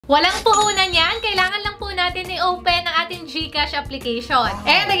Walang puhunan yan. Kailangan lang po natin i-open ang ating Gcash application.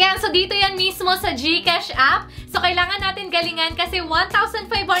 And again, so dito yan mismo sa Gcash app. So kailangan natin galingan kasi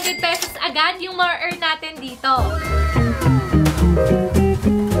 1,500 pesos agad yung ma-earn natin dito.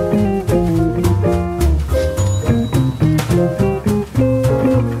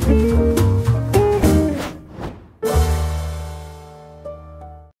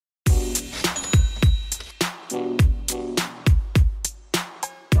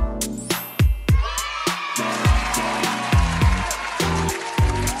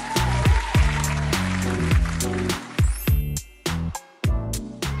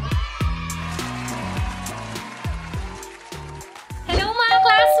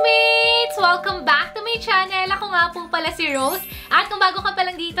 Welcome back to my channel! Ako nga po pala si Rose. At kung bago ka pa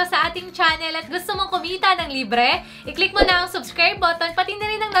lang dito sa ating channel at gusto mong kumita ng libre, i-click mo na ang subscribe button, pati na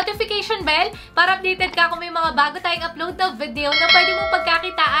rin ang notification bell para updated ka kung may mga bago tayong upload na video na pwede mong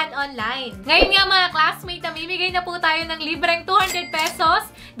pagkakitaan online. Ngayon nga mga classmates, namimigay na po tayo ng libreng 200 pesos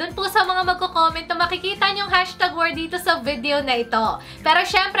dun po sa mga magko-comment na makikita nyong hashtag word dito sa video na ito. Pero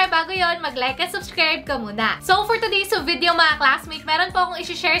syempre, bago yon, mag-like at subscribe ka muna. So for today's video mga classmates, meron po akong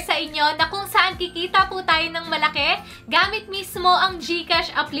isi-share sa inyo na kung saan kikita po tayo ng malaki gamit mismo ang Gcash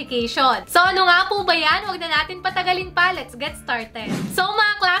application. So ano nga po ba yan? Huwag na natin patagalin pa. Let's get started. So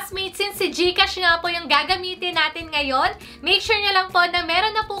mga classmates, since si Gcash nga po yung gagamitin natin ngayon, make sure nyo lang po na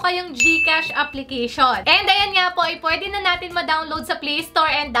meron na po kayong Gcash application. And ayan nga po, ay pwede na natin ma-download sa Play Store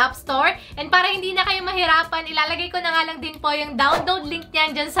and App Store. And para hindi na kayo mahirapan, ilalagay ko na nga lang din po yung download link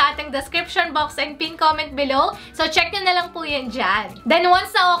niyan dyan sa ating description box and pin comment below. So check nyo na lang po yan dyan. Then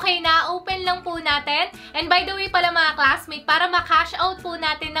once na okay na, open lang po natin. And by the way pala mga classmates, para ma-cash out po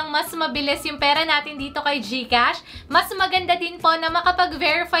natin ng mas mabilis yung pera natin dito kay Gcash, mas maganda din po na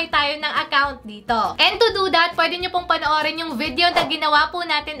makapag-verify tayo ng account dito. And to do that, pwede nyo pong panoorin yung video na ginawa po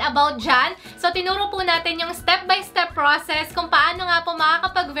natin about dyan. So tinuro po natin yung step-by-step process kung paano nga po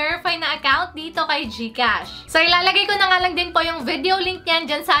makakapag-verify na account dito kay Gcash. So ilalagay ko na nga lang din po yung video link yan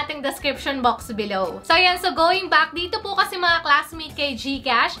dyan sa ating description box below. So yan, so going back, dito po kasi mga classmate kay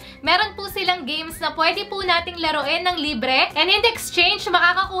Gcash, meron po silang games na pwede po nating laruin ng libre. And in exchange,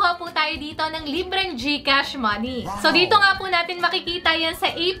 makakakuha po tayo dito ng libreng Gcash money. So dito nga po natin makikita yan sa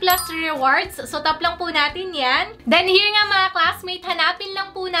A+ rewards. So tap lang po natin yan. Then here nga mga classmate, hanapin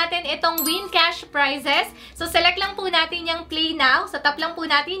lang po natin itong win cash prizes. So select lang po natin yung play now. So tap lang po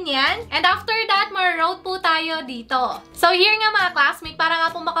natin yan. And after that, ma-route po tayo dito. So here nga mga classmate, para nga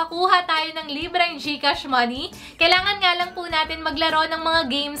po makakuha tayo ng libreng Gcash money, kailangan nga lang po natin maglaro ng mga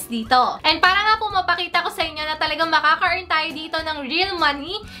games dito. And para nga po mapakita ko sa inyo na talagang makaka-earn tayo dito ng real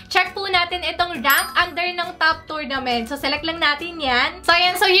money, check po natin itong rank under ng top tournament. So select lang natin yan. So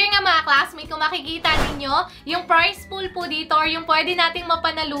ayan, so here nga mga classmate, kung makikita ninyo, yung prize pool po dito or yung pwede nating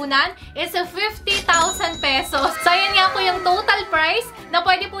mapanalunan is 50,000 pesos. So ayan nga po yung total prize na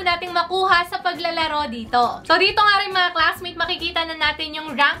pwede po nating makuha sa paglalaro dito. So dito nga rin mga classmate, makikita na natin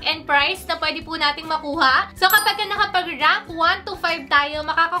yung rank and prize na pwede po nating makuha. So kapag nakapag-rank 1 to 5 tayo,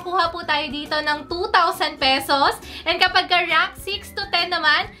 makakakuha po tayo dito ng 2,000 pesos. And kapag rank 6 to 10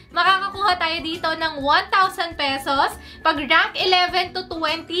 naman, makakakuha tayo dito ng 1,000 pesos. Pag rank 11 to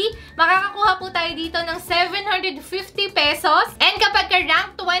 20, makakakuha po tayo dito ng 750 pesos. And kapag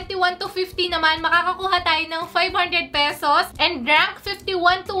rank 21 to 50 naman, makakakuha tayo ng 500 pesos. And rank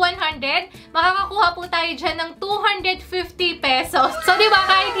 51 to 100, makakakuha po tayo dyan ng 250 pesos. So diba,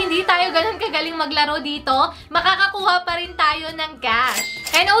 kahit hindi tayo ganun kagaling maglaro dito, makakakuha pa rin tayo ng cash.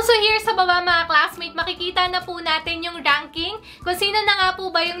 And also here sa baba mga classmate, makikita na po natin yung ranking kung sino na nga po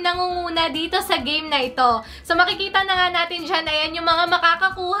ba yung nangunguna dito sa game na ito. So makikita na nga natin dyan, ayan yung mga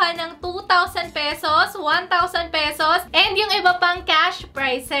makakakuha ng 2,000 pesos, 1,000 pesos, and yung iba pang cash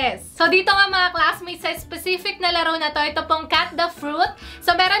prizes. So dito nga mga classmates, sa specific na laro na to, ito pong 𝗥𝗘𝗖𝗢𝗠𝗘𝗏.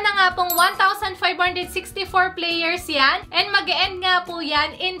 So meron na nga pong 1,564 players yan, and mag-e-end nga po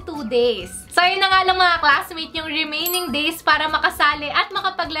yan in 2 days. So yun na nga lang mga classmates, yung remaining days para makasali at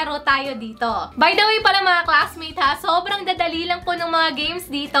makapaglaro tayo dito. By the way pala mga classmates ha, sobrang dadali lang po ng mga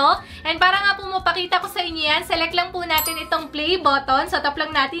games dito. And para nga po mapakita ko sa inyo yan, select lang po natin itong play button. So tap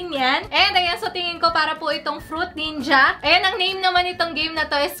lang natin yan. And ayan, so tingin ko para po itong Fruit Ninja. Ayan, ang name naman itong game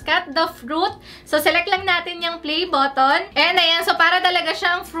na to is 𝗥𝗘𝗖𝗢𝗠𝗘𝗏. So select lang natin yung play button. And ayan, so para talaga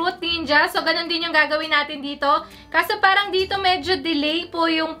siyang Fruit Ninja. So ganun din yung gagawin natin dito. Kasi parang dito medyo delay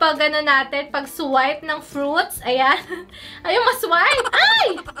po yung pag-ano natin, pag-swipe ng fruits. Ayan. Ayun, ma-swipe. Ay!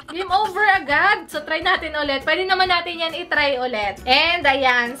 Game over agad. So, try natin ulit. Pwede naman natin yan i-try ulit. And,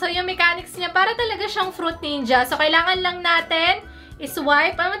 ayan. So, yung mechanics niya, para talaga siyang Fruit Ninja. So, kailangan lang natin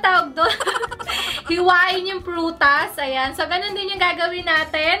swipe. Ano tawag doon? Hiwain yung prutas. Ayan. So, ganun din yung gagawin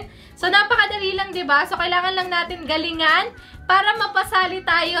natin. So, napakadali lang, diba? So, kailangan lang natin galingan para mapasali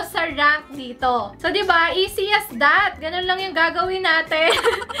tayo sa rank dito. So, diba? Easy as that. Ganun lang yung gagawin natin.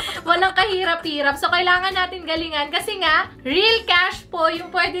 Walang kahirap-hirap. So, kailangan natin galingan kasi nga, real cash po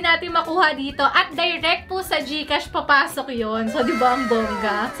yung pwede natin makuha dito at direct po sa Gcash papasok yun. So, diba ang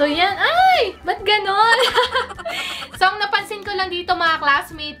bongga? So, yan. Ay! Ba't ganun? So, ang napansin ko lang dito mga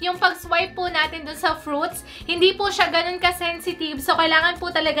classmate, yung pag-swipe po natin dun sa fruits, hindi po siya ganun ka-sensitive. So, kailangan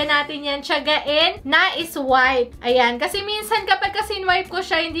po talaga natin yan tiyagain na iswipe. Ayan. Kasi minsan kapag kasi-swipe ko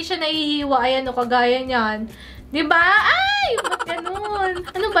siya, hindi siya nahihiwa. Ayan o, kagaya niyan. Diba? Ay! Ba't ganun?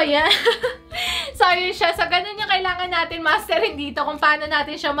 Ano ba yan? So, yun siya. So, ganun yung kailangan natin masterin dito kung paano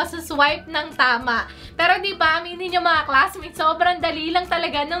natin siya masuswipe ng tama. Pero diba, aminin nyo mga classmates, sobrang dali lang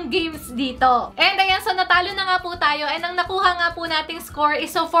talaga ng games dito. And ayan, so natalo na nga po tayo. And ang nakuha nga po nating score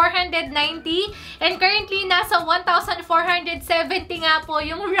is so 490. And currently, nasa 1,470 nga po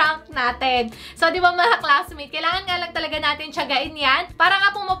yung rank natin. So, diba mga classmates, kailangan nga lang talaga natin tiyagain yan para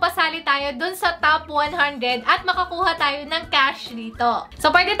nga po mapasali tayo dun sa top 100 at makakuha tayo ng cash dito. So,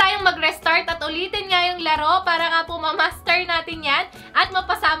 pwede tayong mag-restart at ulitin nga yung laro para nga po ma-master natin yan at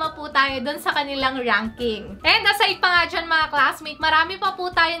mapasama po tayo dun sa kanilang ranking. And aside pa nga dyan mga classmate, marami pa po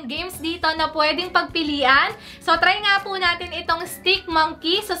tayong games dito na pwedeng pagpilian. So, try nga po natin itong stick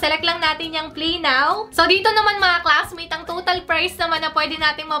monkey. So, select lang natin yung play now. So, dito naman mga classmate, ang total price naman na pwede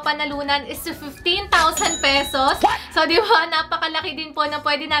nating mapanalunan is 15,000 pesos. So, di ba, napakalaki din po na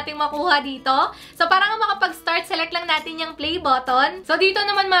pwede nating makuha dito. So, para nga makapag-start, select lang natin yung play button. So, dito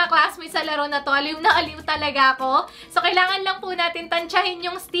naman mga classmates sa laro na to, aliw na aliw talaga ako. So, kailangan lang po natin tansyahin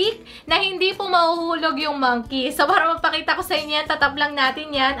yung stick na hindi po mahuhulog yung monkey. So, para mapakita ko sa inyo yan, tatap lang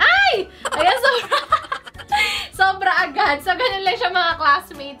natin yan. Ay! Ayan, sobra agad. So, ganun lang siya mga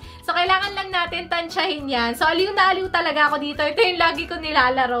classmates. So, kailangan lang natin tansyahin yan. So, aliw na aliw talaga ako dito. Ito yung lagi ko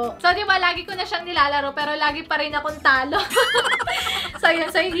nilalaro. So, di ba, lagi ko na siyang nilalaro, pero lagi pa rin akong talo. So, yun.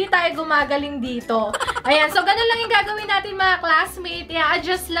 So, hindi tayo gumagaling dito. Ayan. So, ganun lang yung gagawin natin mga classmates.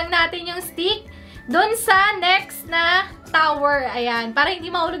 I-adjust lang natin yung stick dun sa next na tower. Ayan. Para hindi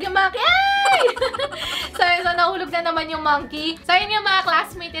mahulog yung monkey. Ay! So, nahulog na naman yung monkey. So, yun yung mga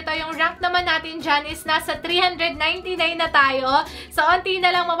classmate. Ito yung rank naman natin dyan is nasa 399 na tayo. So, onti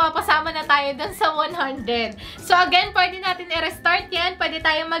na lang mapapasama na tayo dun sa 100. So, again, pwede natin i-restart yan. Pwede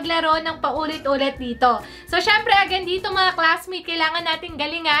tayong maglaro ng paulit-ulit dito. So, syempre, again, dito mga classmate, kailangan natin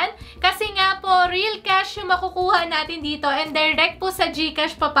galingan. Kasi nga po, real cash yung makukuha natin dito. And direct po sa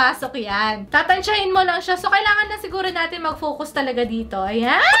Gcash papasok yan. Tatansyahin mo lang siya. So, kailangan na siguro natin mag-focus talaga dito.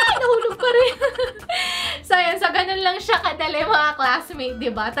 Ayan! Nahulog pa rin. So, ayan. So, ganun lang siya kadali mga classmate,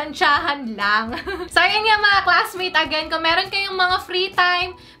 diba? Tansyahan lang. So, ayan nga mga classmate. Again, kung meron kayong mga free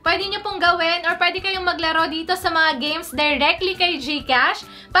time, pwede nyo pong gawin or pwede kayong maglaro dito sa mga games directly kay Gcash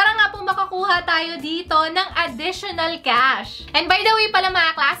para nga po makakuha tayo dito ng additional cash. And by the way pala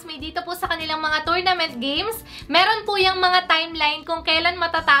mga classmate, dito po sa kanilang mga tournament games, meron po yung mga timeline kung kailan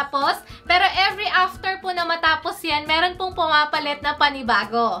matatapos. Pero every after po na matapos yan, meron pong pumapalit na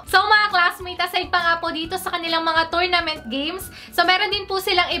panibago. So mga classmate, aside pa nga po dito sa kanilang mga tournament games, so meron din po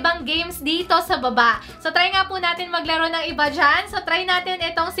silang ibang games dito sa baba. So try nga po natin maglaro ng iba dyan. So try natin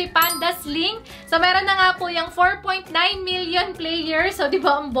itong si 𝗠𝗚𝗚𝗚𝗚. So meron na nga po yung 4.9 million players. So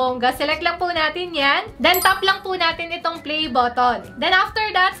diba ang bongga? Select lang po natin yan. Then tap lang po natin itong play button. Then after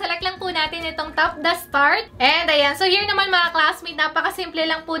that, select lang po natin itong tap the start. And ayan. So here naman mga classmate, napakasimple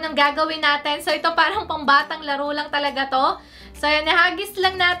lang po ng gagawin natin. So ito parang pambatang laro lang talaga to. So, ayan, nahagis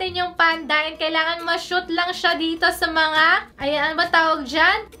lang natin yung panda and kailangan ma-shoot lang siya dito sa mga, ayan, ano ba tawag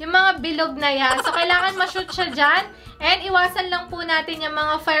dyan? Yung mga bilog na yan. So, kailangan ma-shoot siya dyan. And iwasan lang po natin yung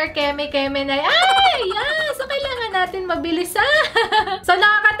mga fire keme-keme na yan. Ay! Yan! So, kailangan natin mabilis. So,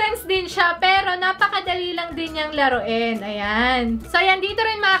 nakaka-tense din siya. Pero, napakadali lang din yung laruin. Ayan. So, ayan, dito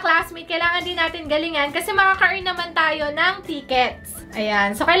rin mga classmate, kailangan din natin galingan kasi makaka-earn naman tayo ng tickets.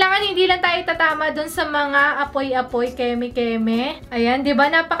 Ayan. So, kailangan hindi lang tayo tatama dun sa mga apoy-apoy, keme-keme. Ayan, di ba?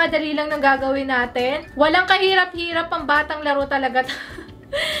 Napakadali lang ng gagawin natin. Walang kahirap-hirap, pang batang laro talaga.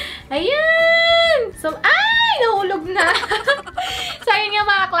 Ayan! So, ay! Nahulog na! So, yun nga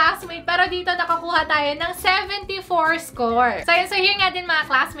mga classmate. Pero dito nakakuha tayo ng 74 score. So, yun. So, here nga din mga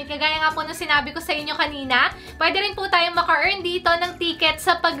classmate. Kagaya nga po nung sinabi ko sa inyo kanina, pwede rin po tayong maka-earn dito ng tickets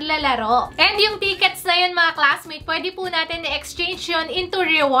sa paglalaro. And yung tickets na yun mga classmate, pwede po natin i-exchange yun into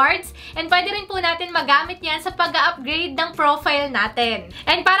rewards. And pwede rin po natin magamit yan sa pag-upgrade ng profile natin.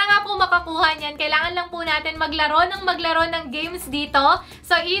 And para nga po makakuha niyan, kailangan lang po natin maglaro ng games dito.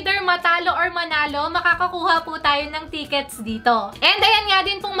 So, either matalo or manalo, makakakuha nga po tayo ng tickets dito. And ayan nga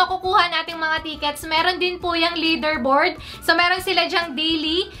din pong makukuha nating mga tickets. Meron din po yung leaderboard. So meron sila dyang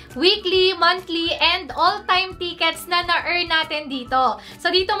daily, weekly, monthly, and all-time tickets na na-earn natin dito. So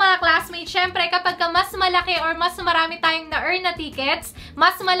dito mga classmates, syempre kapag mas malaki or mas marami tayong na-earn na tickets,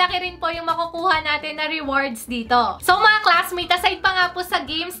 mas malaki rin po yung makukuha natin na rewards dito. So mga classmates, aside pa nga po sa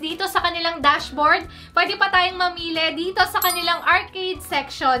games dito sa kanilang dashboard, pwede pa tayong mamili dito sa kanilang arcade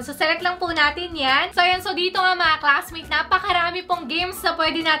section. So select lang po natin yan. So ayan, so dito nga mga classmates, napakarami pong games na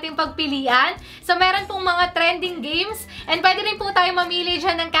pwede nating pagpilian. So meron pong mga trending games and pwede rin po tayong mamili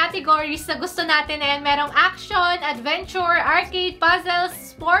dyan ng categories na gusto natin. Ayan, merong action, adventure, arcade, puzzles,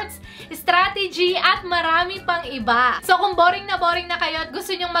 sports, strategy, at marami pang iba. So kung boring na kayo at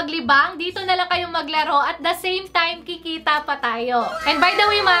gusto nyong maglibang, dito na lang kayong maglaro at the same time kikita pa tayo. And by the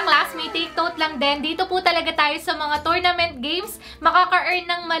way mga classmates, take note lang din, dito po talaga tayo sa mga tournament games makaka-earn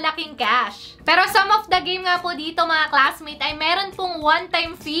ng malaking cash. Pero some of the game nga po dito mga classmates ay meron pong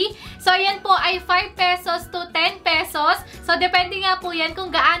one-time fee. So yan po ay 5 pesos to 10 pesos. So depende nga po yan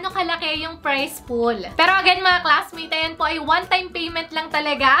kung gaano kalaki yung prize pool. Pero again mga classmates, ayan po ay one-time payment lang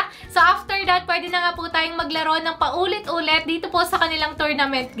talaga. So after that, pwede na nga po tayong maglaro ng paulit-ulit dito po sa kanilang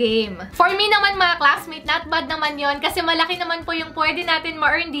tournament game. For me naman mga classmates, not bad naman yon kasi malaki naman po yung pwede natin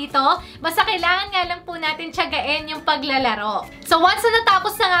ma-earn dito. Basta kailangan nga lang po natin tiyagain yung paglalaro. So once na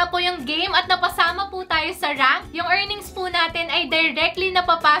natapos na nga po yung game at napasama po tayo sa rank, yung earnings po natin ay directly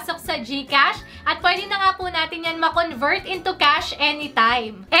napapasok sa Gcash at pwede na nga po natin yan ma-convert into cash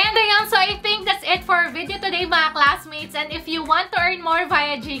anytime. And ayan, so I think that's it for our video today mga classmates, and if you want to earn more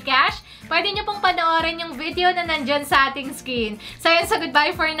via Gcash, pwede nyo pong panoorin yung video na nandyan sa ating screen. So ayan, so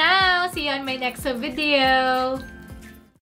goodbye for now. See you on my next video.